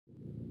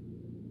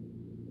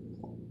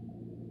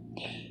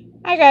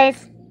Hi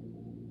guys.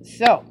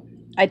 So,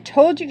 I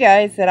told you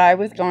guys that I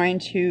was going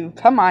to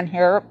come on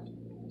here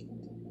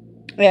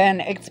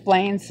and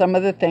explain some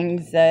of the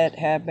things that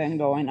have been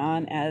going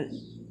on and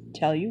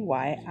tell you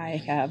why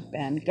I have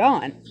been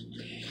gone.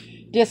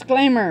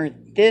 Disclaimer,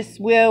 this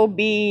will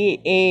be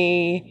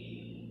a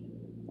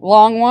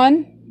long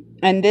one,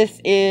 and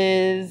this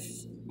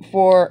is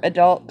for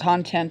adult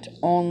content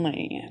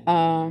only,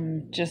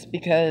 just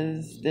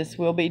because this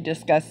will be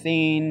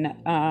discussing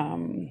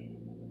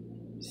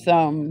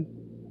some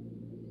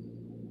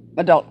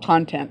adult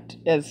content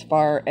as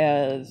far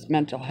as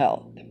mental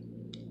health.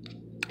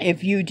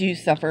 If you do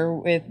suffer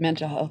with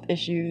mental health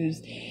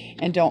issues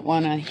and don't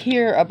want to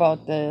hear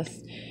about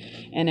this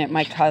and it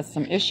might cause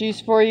some issues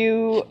for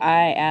you,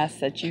 I ask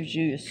that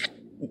you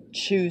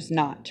choose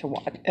not to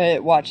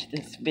watch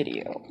this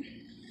video.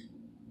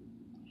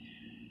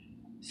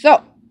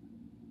 So,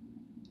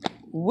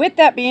 with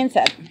that being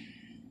said,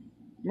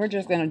 we're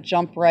just going to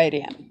jump right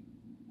in.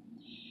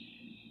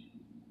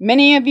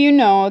 Many of you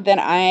know that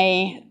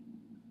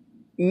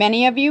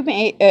Many of you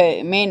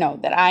may know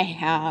that I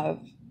have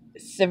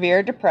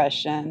severe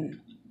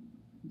depression,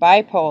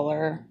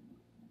 bipolar,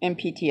 and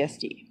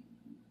PTSD.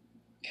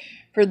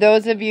 For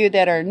those of you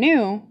that are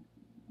new,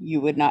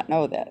 you would not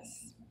know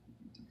this.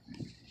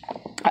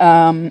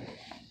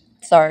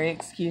 Sorry,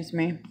 excuse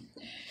me.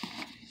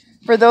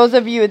 For those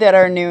of you that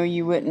are new,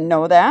 you wouldn't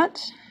know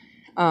that.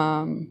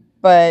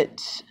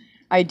 But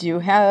I do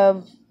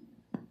have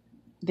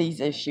these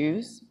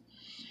issues.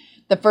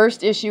 The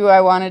first issue I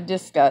want to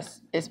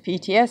discuss is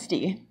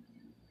PTSD,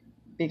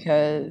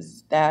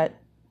 because that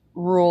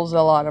rules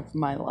a lot of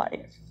my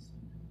life.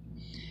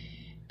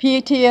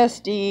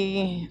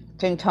 PTSD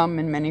can come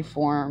in many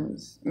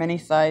forms, many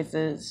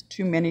sizes,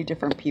 to many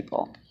different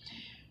people.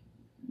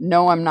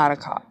 No, I'm not a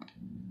cop.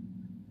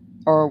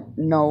 Or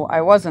no,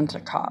 I wasn't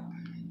a cop.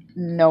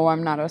 No,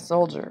 I'm not a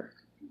soldier.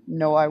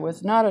 No, I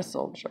was not a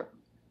soldier.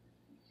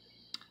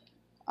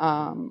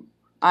 I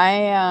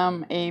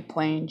am a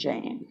plain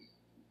Jane.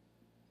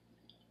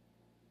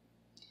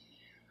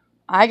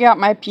 I got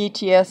my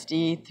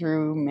PTSD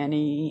through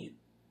many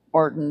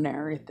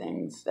ordinary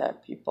things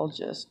that people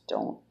just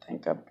don't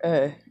think of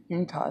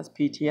can cause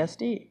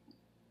PTSD.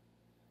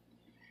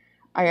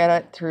 I got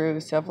it through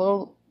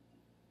several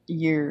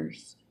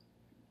years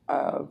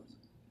of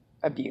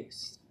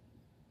abuse.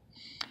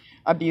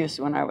 Abuse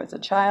when I was a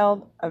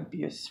child,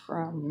 abuse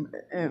from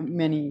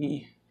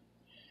many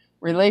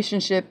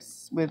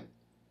relationships with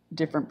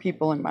different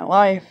people in my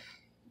life,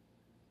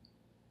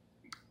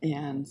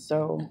 and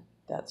so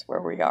that's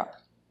where we are.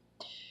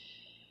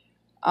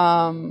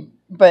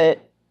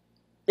 But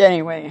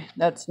anyway,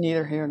 that's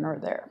neither here nor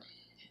there.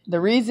 The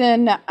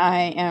reason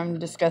I am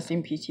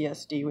discussing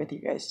PTSD with you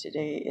guys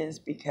today is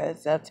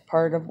because that's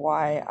part of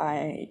why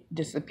I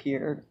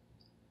disappeared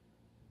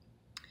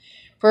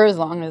for as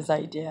long as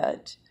I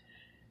did.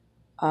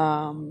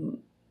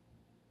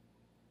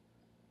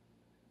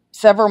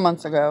 Several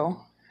months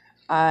ago,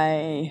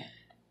 I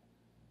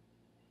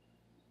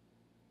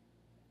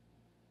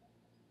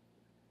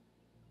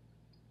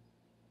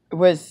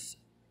was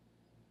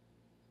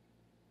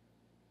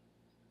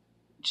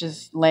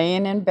just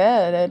laying in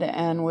bed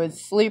and was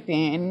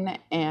sleeping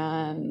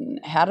and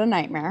had a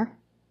nightmare.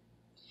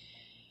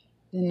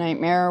 The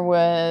nightmare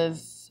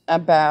was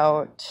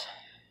about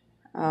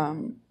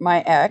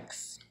my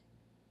ex.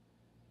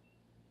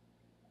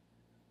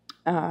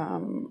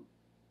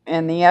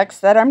 And the ex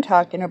that I'm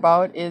talking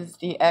about is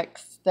the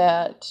ex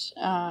that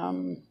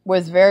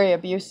was very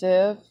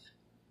abusive.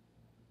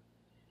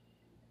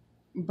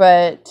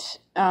 But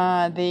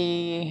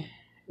the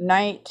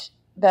nightmare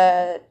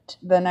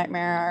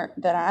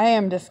that I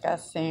am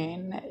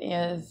discussing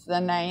is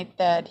the night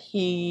that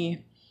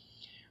he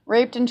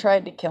raped and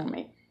tried to kill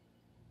me.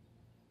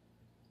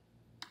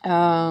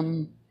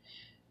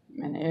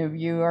 Many of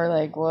you are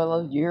like,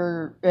 well,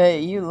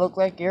 you look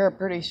like you're a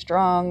pretty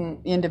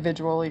strong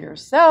individual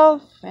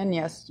yourself. And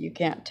yes, you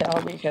can't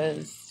tell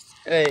because,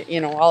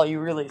 all you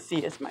really see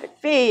is my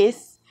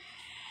face.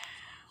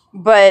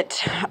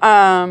 But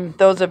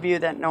those of you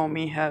that know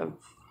me have,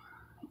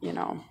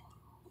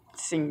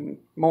 seen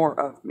more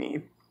of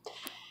me.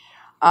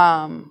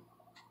 And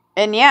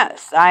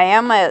yes, I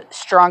am a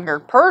stronger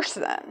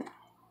person.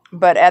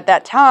 But at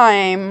that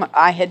time,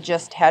 I had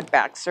just had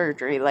back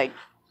surgery like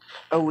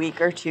a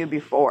week or two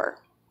before.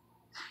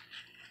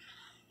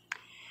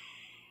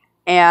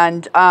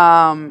 And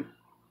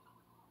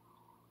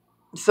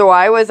so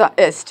I was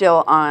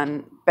still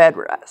on bed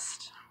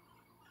rest.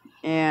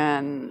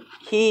 And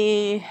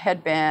he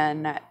had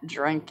been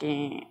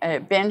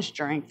binge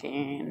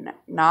drinking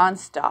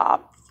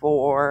nonstop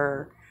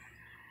for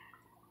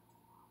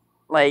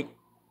like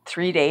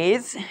 3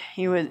 days.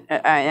 He was,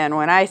 and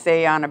when I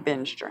say on a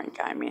binge drink,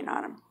 I mean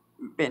on a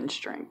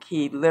binge drink.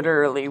 He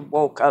literally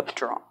woke up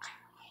drunk.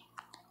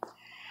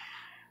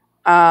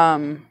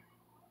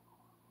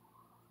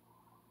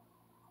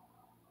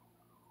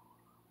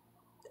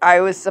 I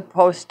was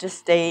supposed to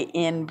stay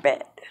in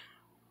bed,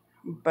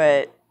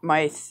 but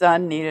my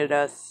son needed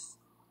us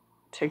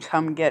to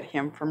come get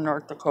him from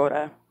North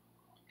Dakota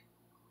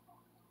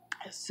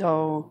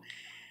So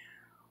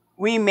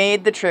we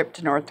made the trip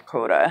to North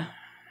Dakota.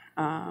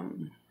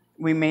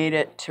 We made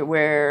it to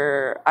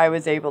where I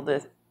was able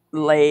to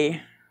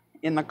lay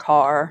in the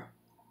car.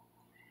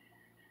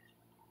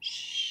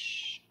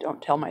 Shh,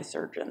 don't tell my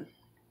surgeon.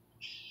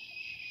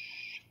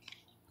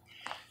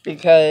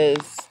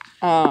 Because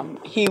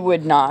he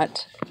would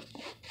not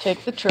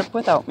take the trip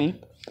without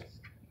me.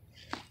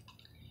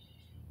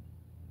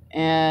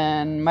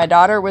 And my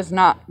daughter was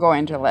not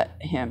going to let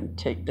him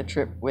take the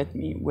trip with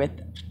me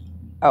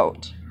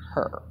without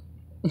her.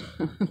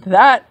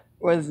 That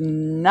was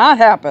not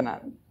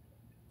happening.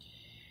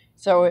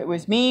 So it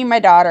was me, my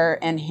daughter,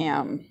 and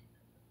him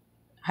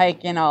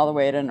hiking all the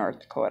way to North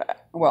Dakota.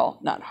 Well,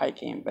 not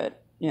hiking,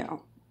 but, you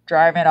know,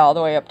 driving all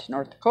the way up to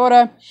North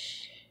Dakota.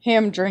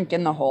 Him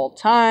drinking the whole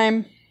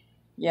time.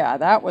 Yeah,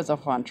 that was a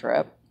fun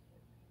trip.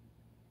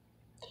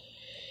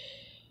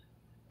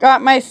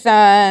 Got my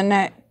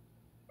son,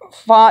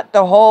 fought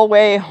the whole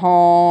way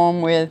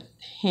home with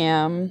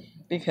him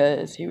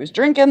because he was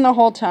drinking the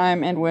whole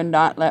time and would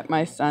not let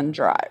my son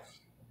drive.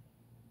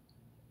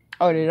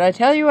 Oh, did I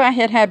tell you I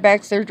had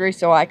back surgery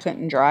so I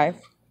couldn't drive?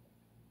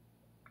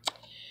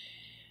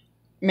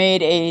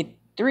 Made a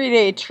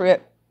 3-day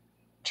trip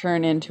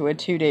turn into a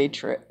 2-day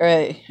trip,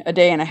 a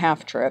day and a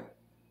half trip.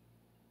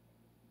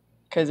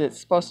 Because it's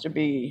supposed to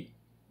be,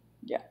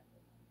 yeah.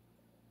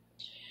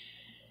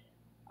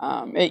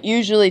 It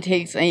usually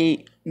takes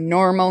a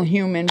normal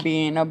human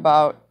being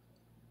about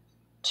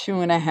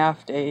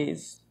 2.5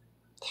 days,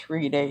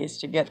 3 days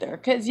to get there.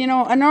 Because, you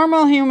know, a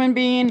normal human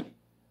being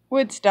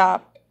would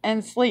stop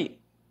and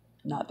sleep.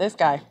 Not this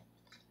guy.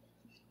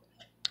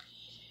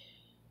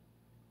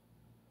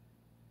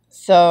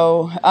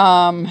 So,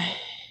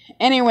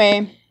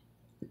 anyway,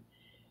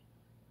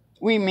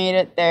 we made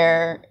it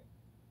there.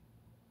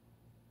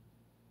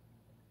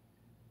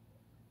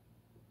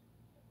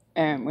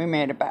 And we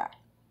made it back.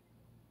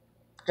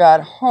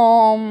 Got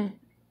home.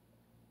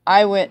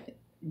 I went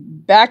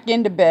back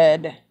into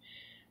bed.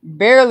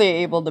 Barely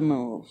able to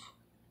move.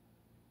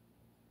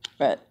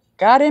 But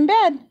got in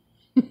bed.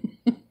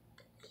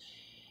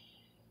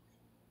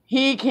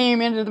 He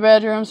came into the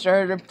bedroom,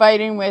 started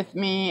fighting with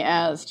me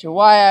as to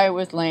why I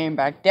was laying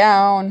back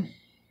down.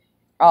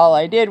 All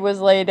I did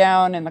was lay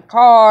down in the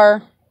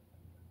car.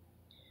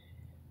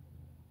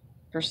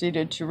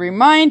 Proceeded to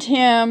remind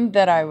him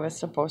that I was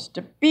supposed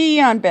to be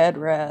on bed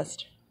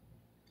rest.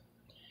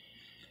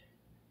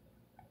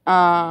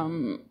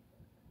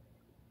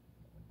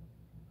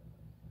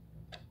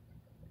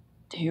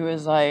 He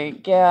was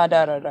like, yeah,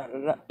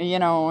 you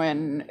know,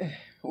 and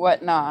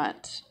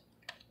whatnot.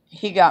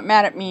 He got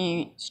mad at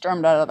me,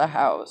 stormed out of the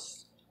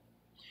house.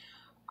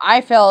 I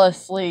fell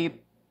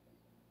asleep.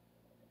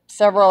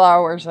 Several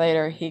hours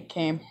later, he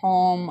came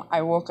home.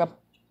 I woke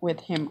up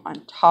with him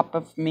on top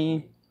of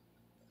me.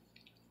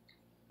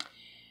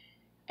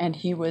 And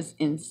he was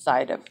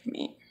inside of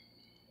me.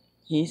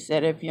 He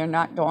said, if you're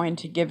not going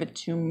to give it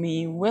to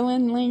me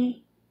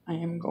willingly, I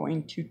am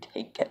going to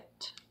take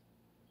it.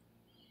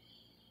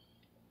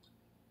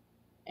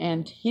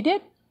 And he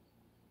did.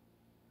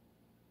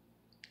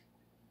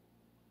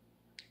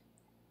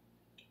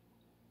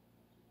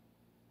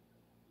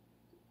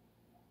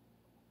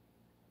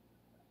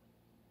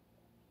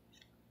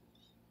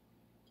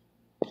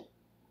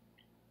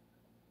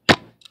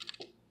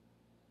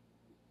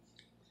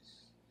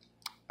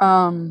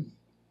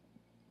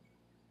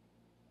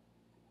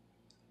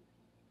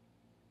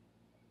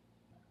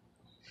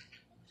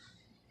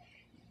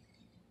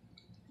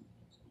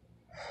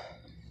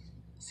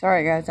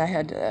 Sorry guys, I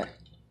had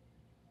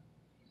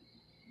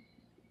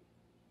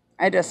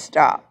to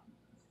stop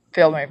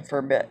filming for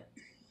a bit.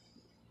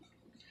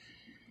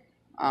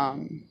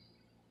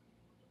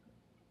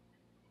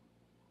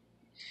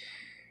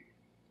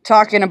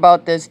 Talking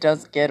about this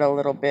does get a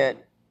little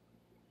bit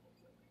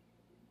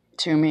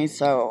to me,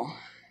 so.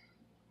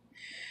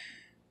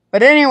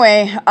 But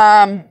anyway,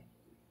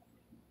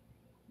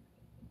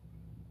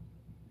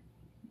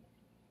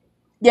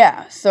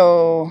 yeah,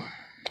 so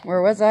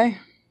where was I?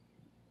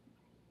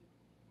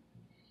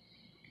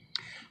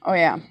 Oh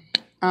yeah.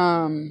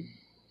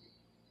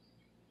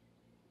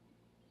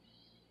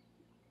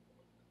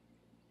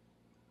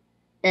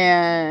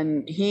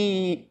 And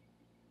he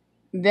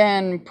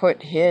then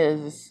put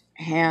his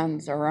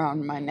hands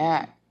around my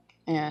neck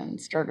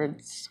and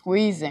started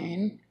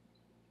squeezing.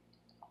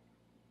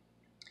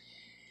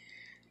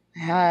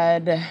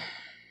 Had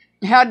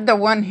the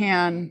one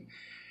hand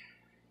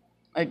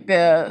like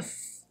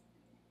this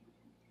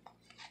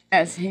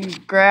as he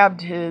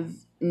grabbed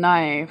his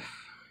knife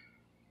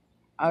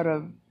out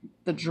of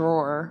the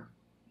drawer.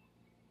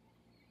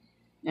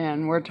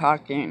 And we're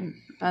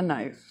talking a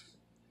knife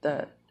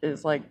that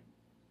is like,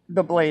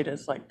 the blade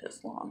is like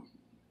this long.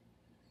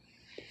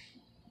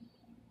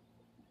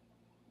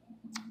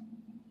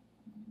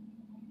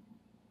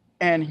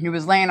 And he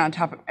was laying on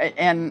top of it.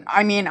 And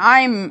I mean,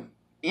 I'm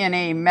in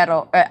a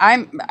metal,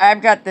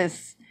 I've got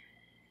this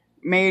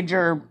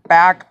major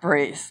back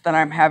brace that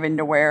I'm having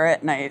to wear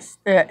at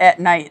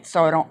night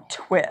so I don't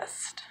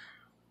twist.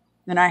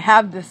 And I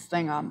have this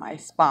thing on my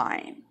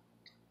spine.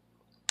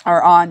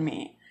 or on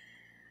me.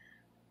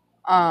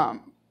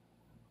 And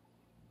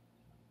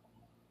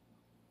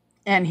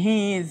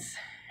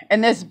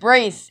this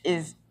brace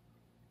is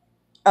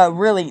a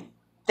really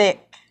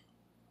thick,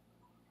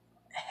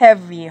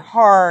 heavy,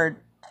 hard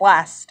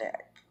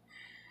plastic.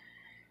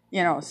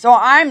 So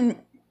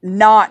I'm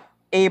not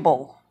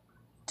able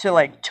to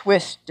like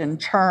twist and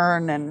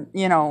turn and,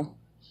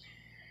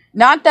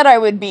 not that I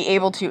would be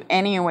able to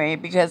anyway,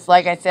 because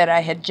like I said,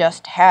 I had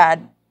just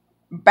had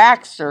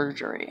back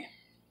surgery.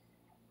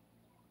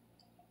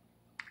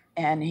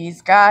 And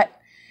he's got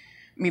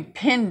me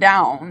pinned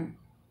down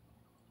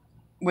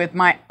with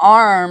my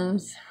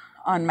arms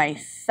on my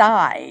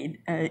side,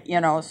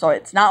 so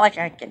it's not like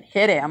I can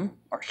hit him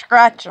or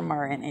scratch him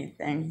or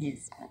anything.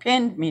 He's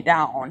pinned me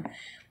down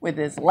with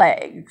his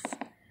legs.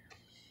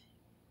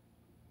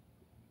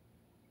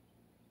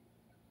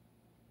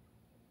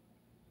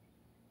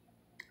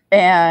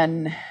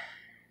 And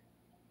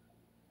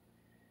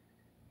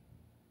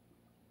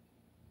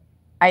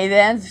I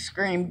then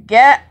screamed,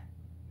 "Get!"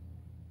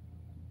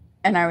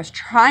 And I was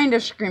trying to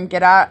scream,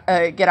 "Get out!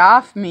 Get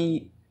off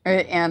me!"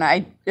 And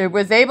I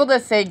was able to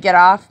say, "Get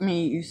off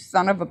me, you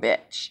son of a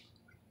bitch!"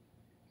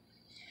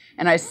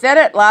 And I said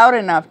it loud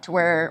enough to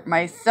where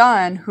my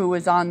son, who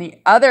was on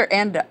the other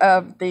end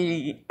of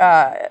the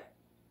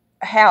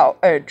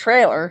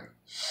trailer,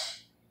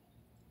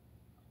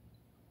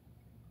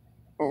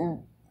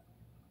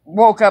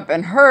 woke up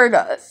and heard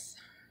us.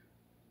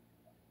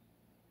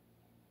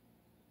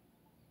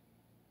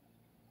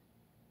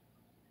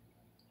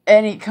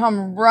 And he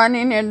come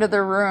running into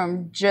the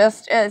room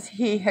just as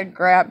he had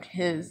grabbed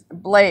his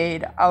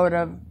blade out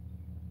of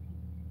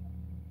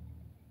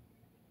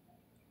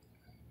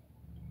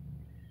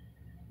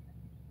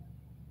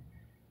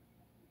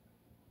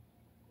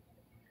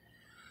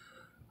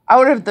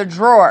the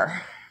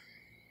drawer.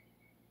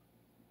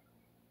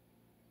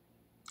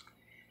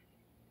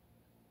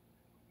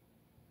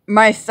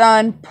 My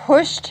son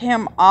pushed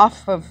him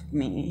off of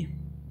me.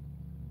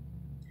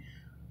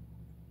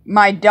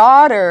 My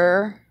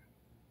daughter,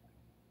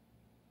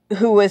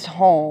 who was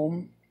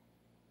home,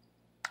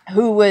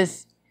 who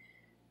was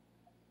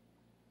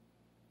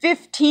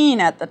 15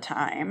 at the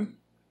time,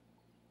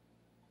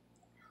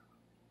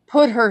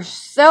 put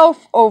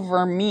herself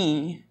over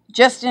me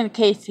just in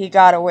case he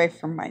got away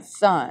from my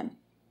son.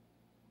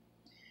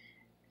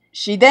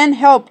 She then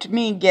helped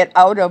me get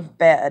out of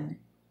bed.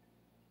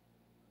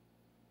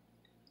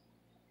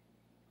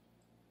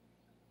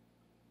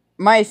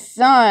 My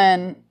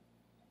son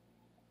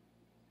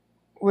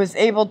was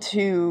able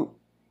to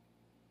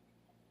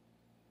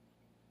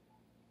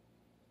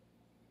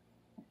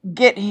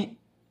get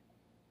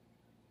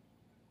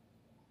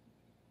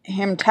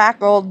him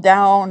tackled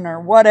down or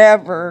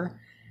whatever.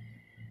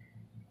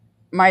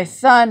 My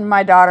son,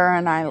 my daughter,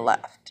 and I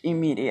left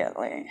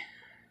immediately.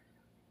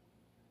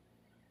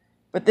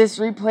 But this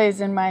replays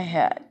in my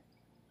head.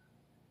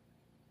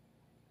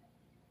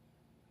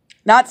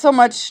 Not so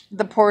much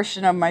the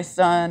portion of my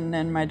son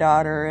and my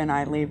daughter and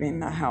I leaving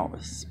the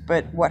house,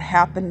 but what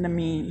happened to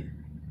me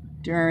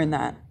during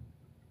that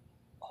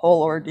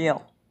whole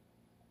ordeal.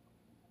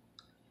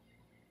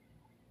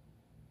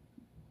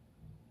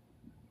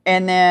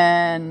 And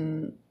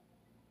then,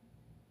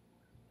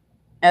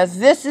 as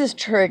this is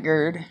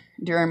triggered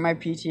during my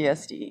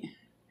PTSD,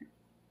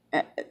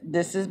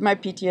 this is my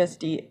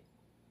PTSD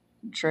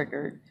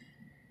triggered,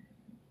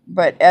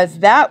 but as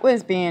that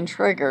was being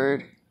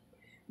triggered,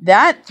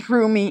 that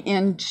threw me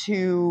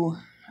into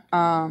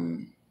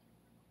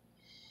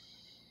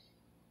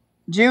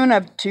June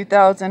of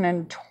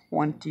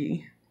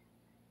 2020,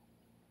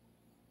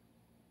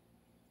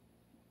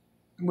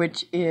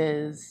 which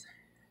is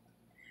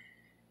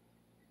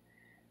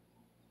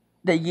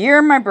the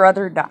year my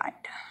brother died.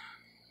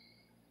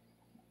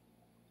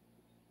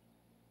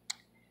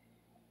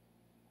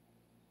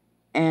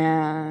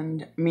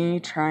 And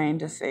me trying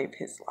to save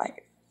his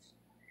life.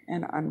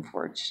 And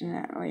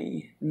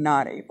unfortunately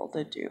not able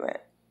to do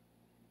it.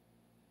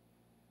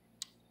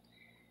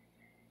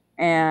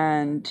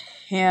 And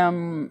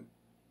him,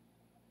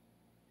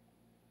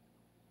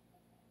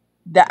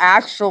 the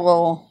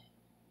actual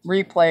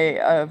replay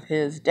of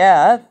his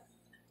death,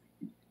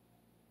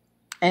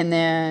 and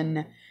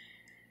then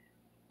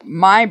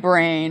my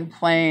brain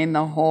playing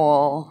the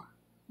whole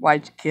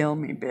 "why'd you kill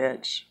me,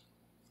 bitch"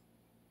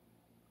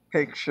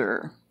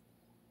 picture.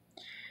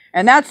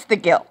 And that's the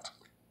guilt,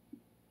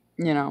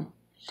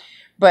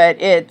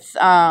 but it's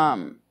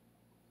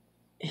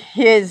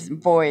his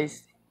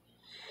voice,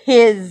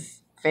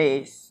 his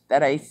face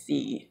that I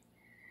see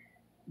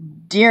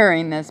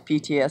during this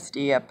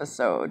PTSD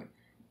episode,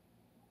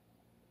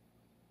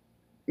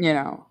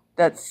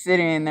 that's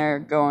sitting there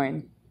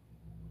going,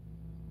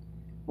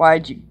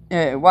 why'd you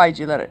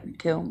let it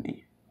kill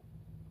me?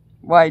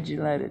 Why'd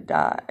you let it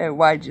die?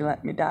 Why'd you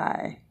let me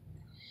die?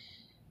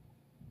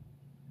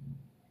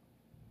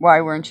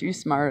 Why weren't you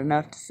smart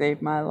enough to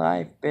save my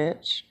life,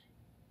 bitch?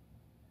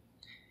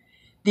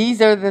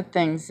 These are the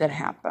things that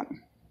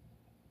happen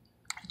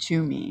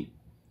to me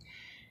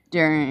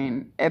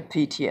during a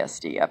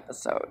PTSD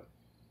episode.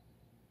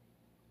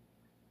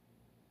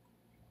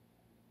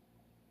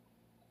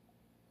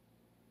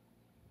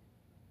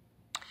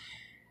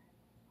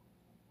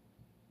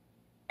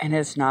 And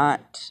it's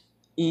not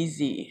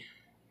easy.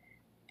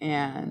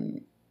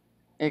 And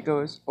it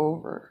goes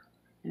over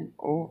and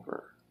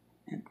over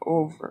and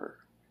over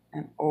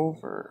and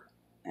over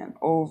and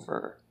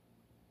over.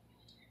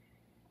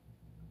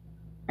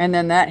 And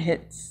then that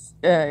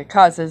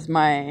causes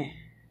my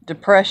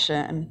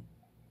depression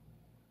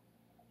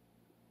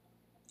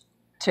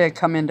to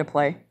come into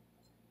play.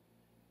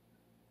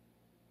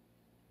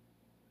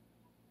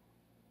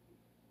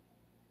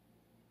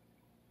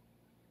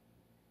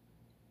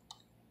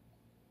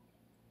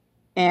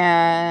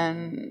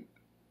 And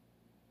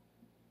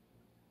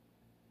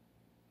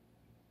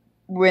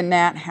when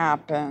that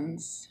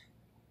happens,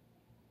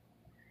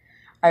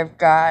 I'm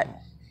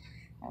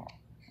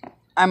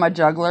a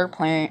juggler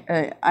playing.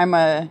 I'm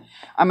a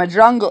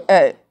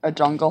juggler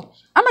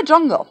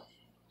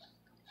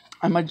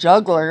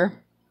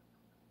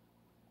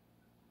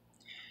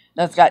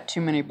that's got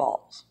too many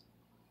balls.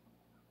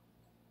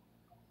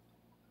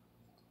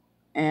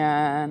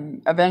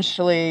 And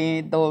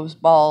eventually those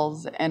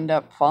balls end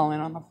up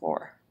falling on the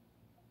floor.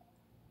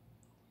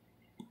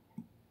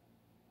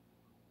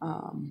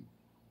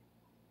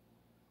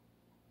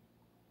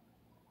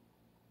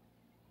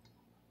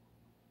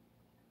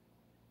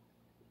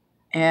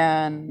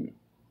 And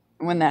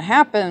when that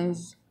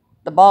happens,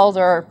 the balls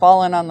are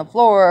falling on the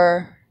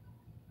floor.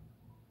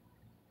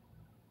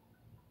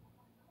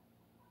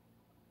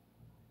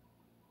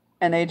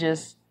 And they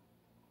just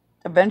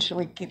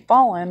eventually keep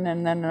falling.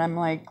 And then I'm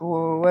like,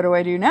 well, what do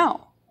I do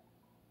now?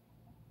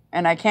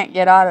 And I can't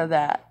get out of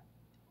that.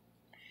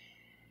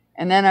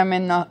 And then I'm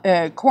in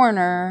the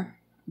corner,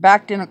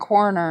 backed in a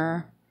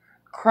corner,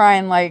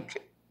 crying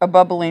like a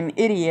bubbling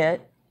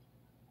idiot.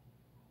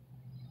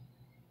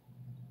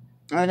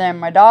 And then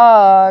my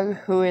dog,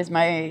 who is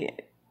my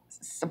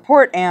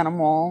support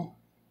animal,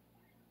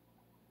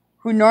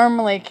 who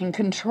normally can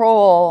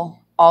control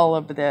all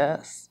of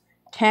this,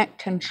 can't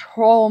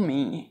control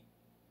me.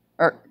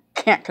 Or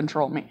can't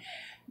control me.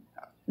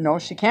 No,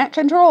 she can't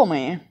control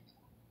me.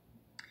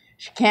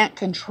 She can't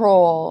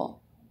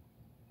control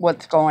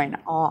what's going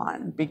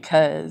on,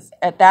 because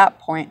at that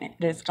point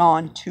it has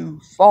gone too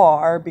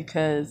far,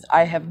 because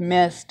I have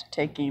missed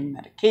taking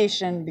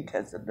medication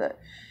because of the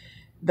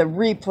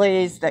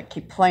replays that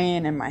keep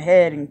playing in my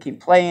head and keep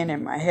playing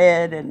in my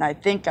head. And I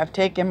think I've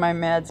taken my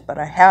meds, but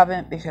I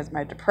haven't, because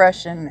my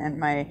depression and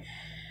my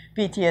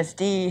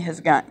PTSD has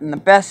gotten the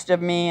best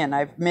of me, and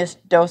I've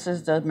missed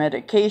doses of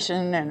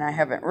medication, and I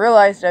haven't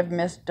realized I've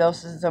missed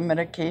doses of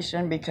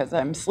medication because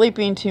I'm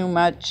sleeping too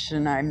much,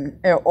 and I'm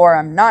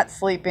not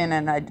sleeping,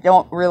 and I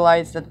don't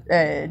realize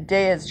that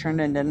day has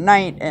turned into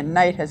night, and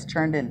night has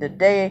turned into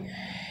day.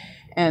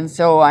 And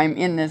so I'm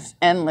in this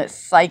endless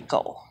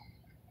cycle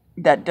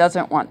that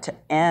doesn't want to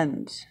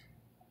end,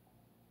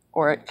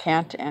 or it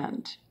can't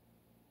end.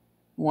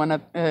 One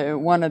of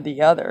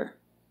the other.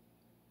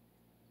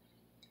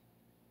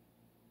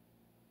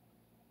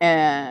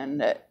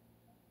 And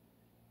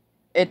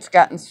it's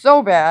gotten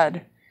so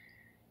bad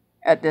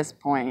at this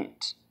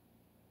point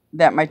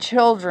that my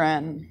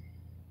children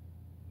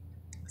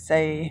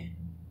say,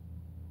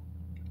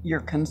 "You're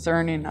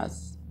concerning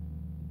us."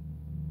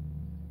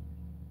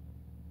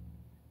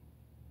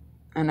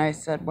 And I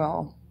said,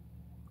 well,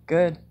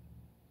 good,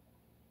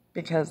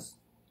 because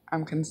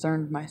I'm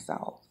concerned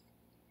myself.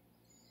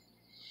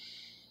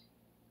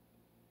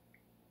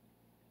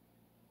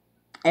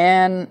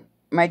 And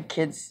my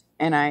kids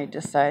and I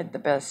decide the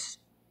best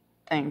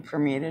thing for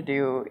me to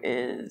do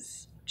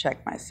is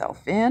check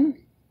myself in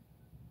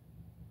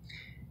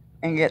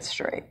and get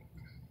straight.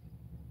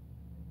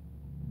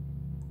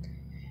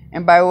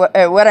 And by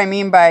what I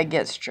mean by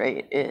get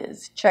straight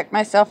is check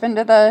myself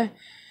into the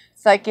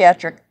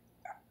psychiatric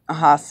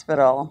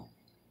hospital,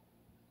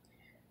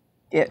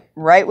 get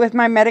right with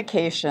my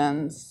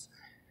medications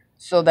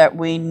so that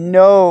we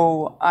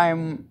know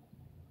I'm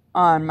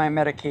on my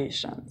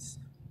medications.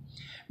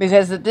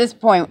 Because at this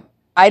point,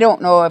 I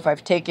don't know if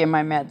I've taken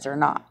my meds or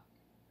not.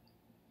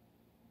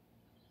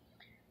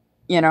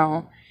 You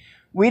know,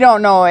 we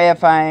don't know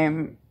if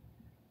I'm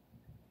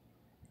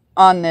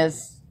on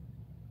this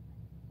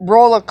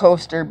roller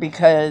coaster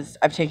because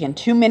I've taken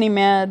too many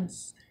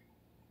meds.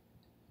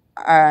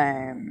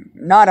 I'm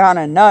not on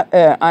enough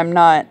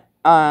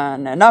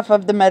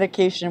of the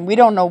medication. We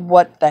don't know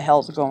what the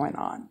hell's going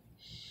on.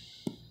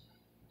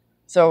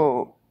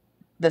 So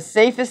the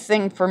safest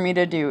thing for me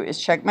to do is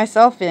check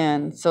myself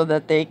in so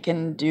that they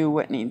can do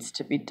what needs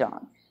to be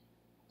done.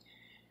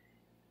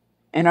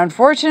 And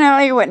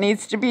unfortunately, what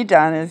needs to be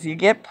done is you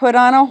get put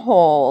on a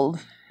hold,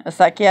 a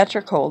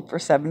psychiatric hold for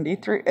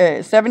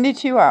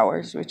 72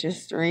 hours, which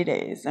is 3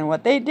 days. And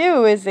what they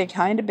do is they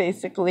kind of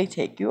basically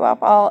take you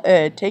off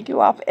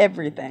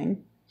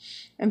everything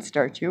and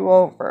start you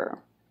over.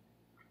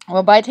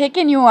 Well, by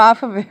taking you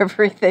off of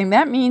everything,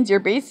 that means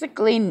you're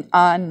basically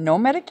on no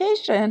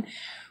medication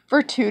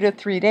for 2 to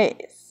 3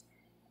 days.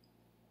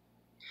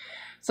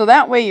 So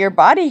that way your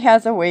body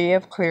has a way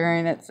of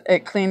cleaning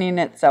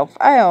itself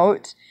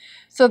out.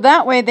 So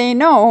that way they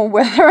know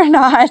whether or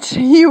not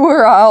you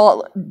were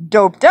all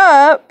doped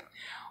up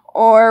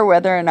or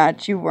whether or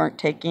not you weren't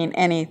taking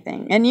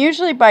anything. And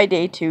usually by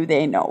day 2,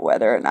 they know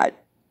whether or not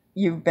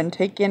you've been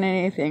taking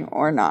anything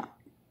or not.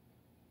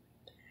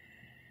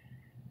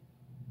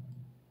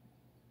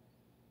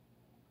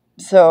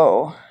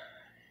 So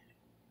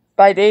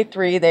by day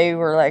 3, they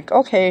were like,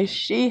 okay,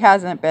 she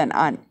hasn't been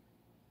on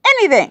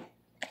anything.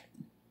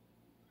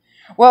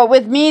 Well,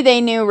 with me, they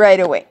knew right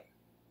away.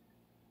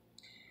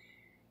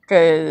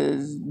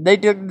 Because they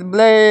took the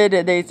blood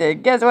and they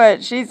said, guess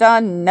what? She's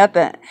on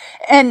nothing.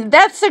 And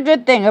that's the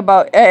good thing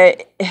about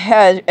if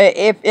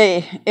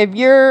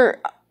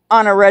you're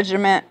on a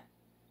regiment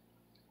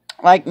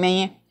like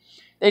me,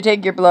 they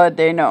take your blood,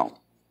 they know.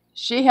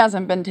 She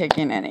hasn't been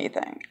taking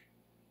anything.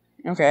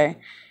 Okay?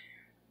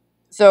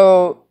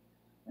 So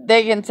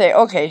they can say,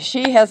 okay,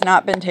 she has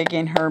not been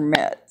taking her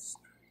meds.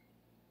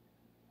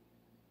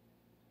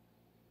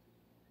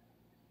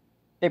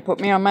 They put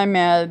me on my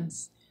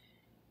meds.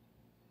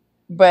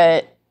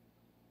 But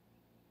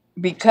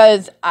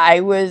because I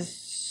was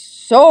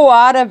so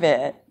out of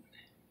it,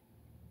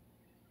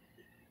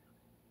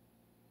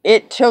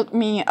 it took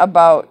me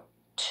about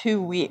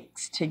 2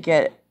 weeks to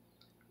get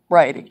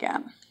right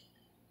again.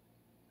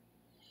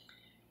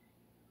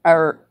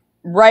 Or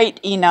right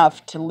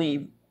enough to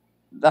leave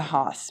the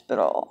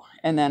hospital.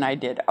 And then I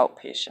did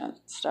outpatient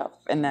stuff.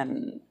 And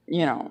then,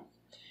 you know,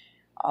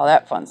 all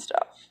that fun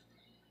stuff.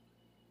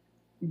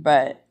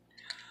 But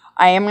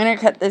I am going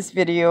to cut this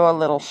video a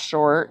little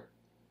short.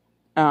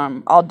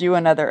 I'll do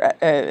another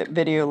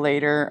video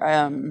later.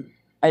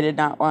 I did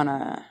not want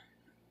to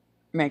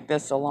make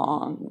this a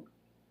long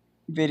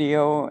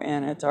video,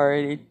 and it's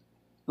already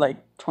like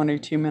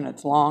 22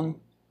 minutes long.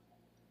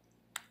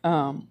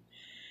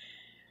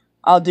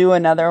 I'll do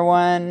another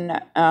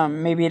one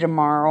maybe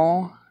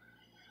tomorrow.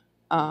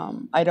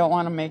 I don't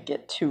want to make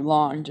it too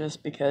long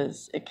just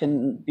because it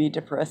can be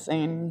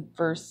depressing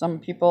for some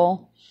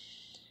people.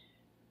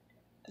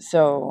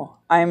 So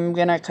I'm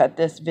going to cut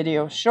this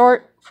video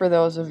short. For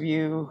those of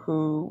you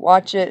who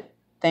watch it,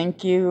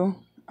 thank you.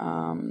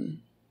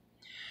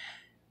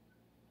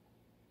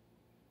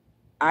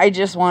 I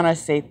just want to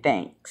say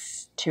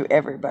thanks to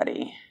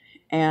everybody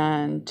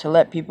and to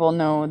let people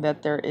know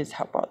that there is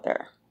help out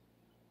there.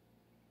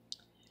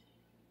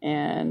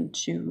 And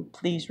to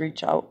please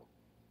reach out.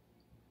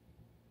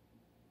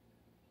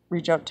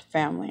 Reach out to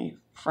family,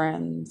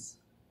 friends.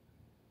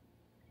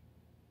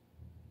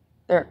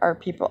 There are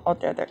people out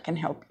there that can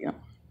help you.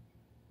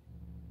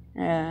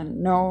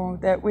 And know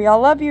that we all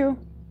love you.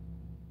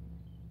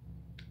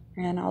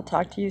 And I'll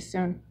talk to you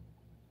soon.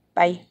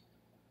 Bye.